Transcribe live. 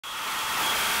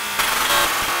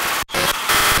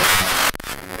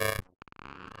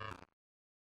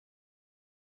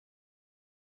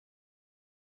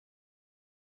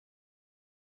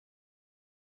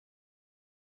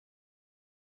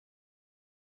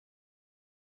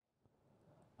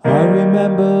I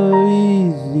remember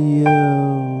easier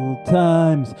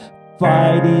times,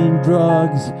 fighting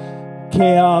drugs,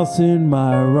 chaos in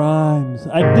my rhymes.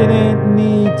 I didn't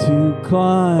need to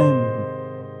climb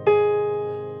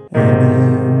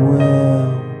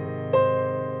anywhere,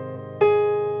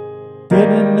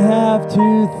 didn't have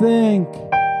to think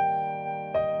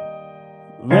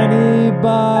of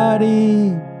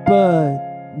anybody but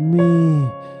me.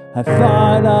 I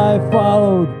thought I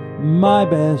followed my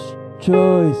best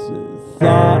choices,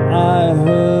 thought I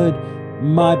heard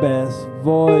my best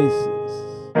voices.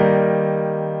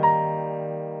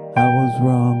 I was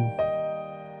wrong.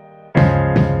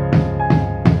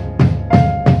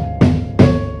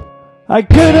 I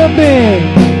could have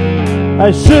been,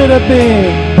 I should have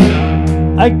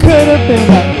been, I could have been,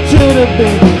 I should have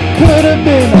been, could have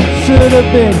been, I should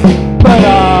have been, but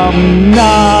I'm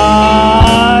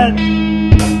not.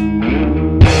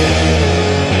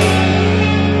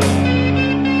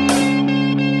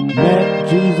 Met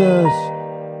Jesus,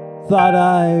 thought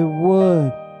I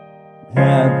would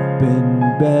have been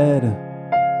better.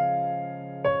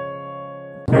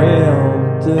 Pray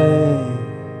all day,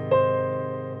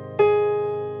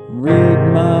 read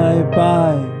my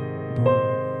Bible,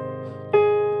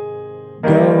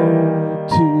 go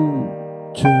to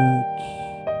church.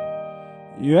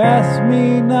 You asked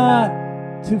me not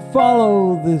to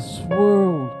follow this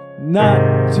world, not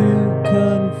to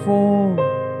conform,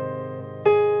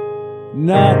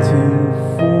 not to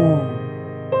form,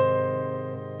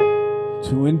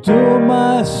 to endure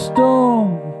my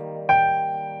storm,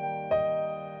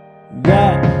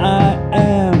 that I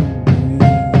am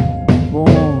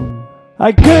reborn.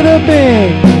 I could have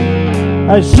been,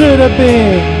 I should have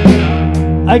been,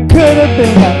 I could have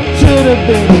been, I should have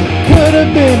been, could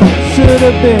have been, I should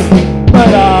have been,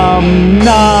 but I'm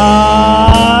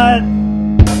not.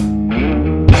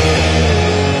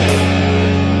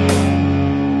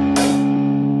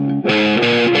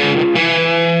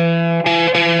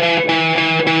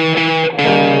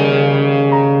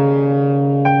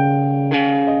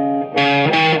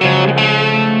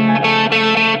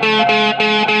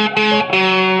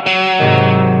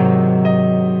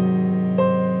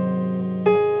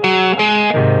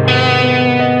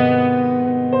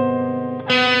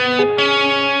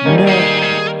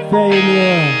 Met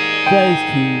failure face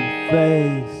to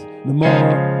face. The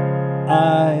more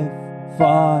I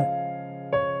fought,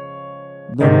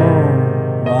 the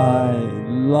more I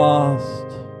lost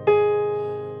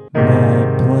my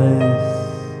place.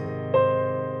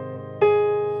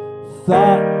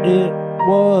 Thought it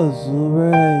was a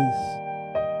race.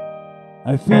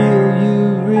 I feel you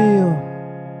real,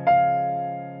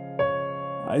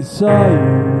 I saw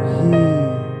you here,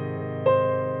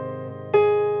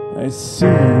 I see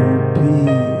you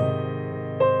peel.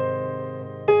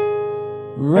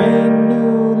 Rain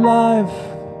new life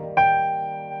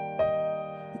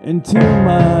into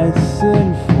my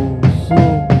sinful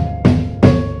soul.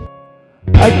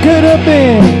 I could have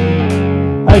been,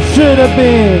 I should have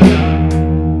been,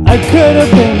 I could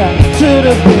have been, I should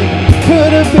have been,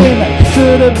 could have been, I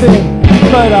should have been,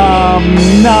 but I'm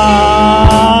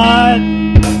not.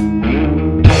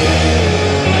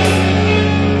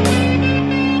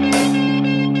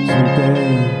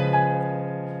 Today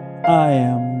I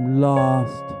am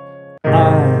lost,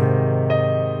 I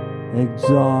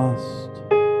exhaust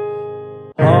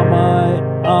all my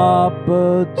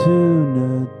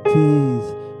opportunities.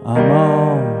 I'm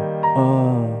all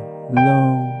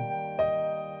alone.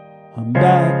 I'm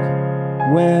back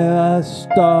where I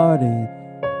started,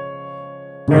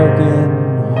 broken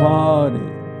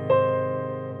hearted.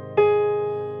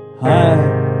 I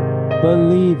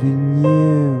believe in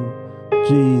you,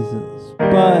 Jesus,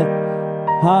 but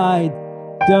I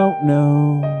don't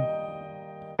know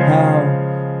how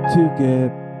to get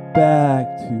back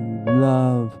to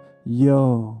love,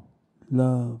 your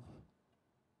love.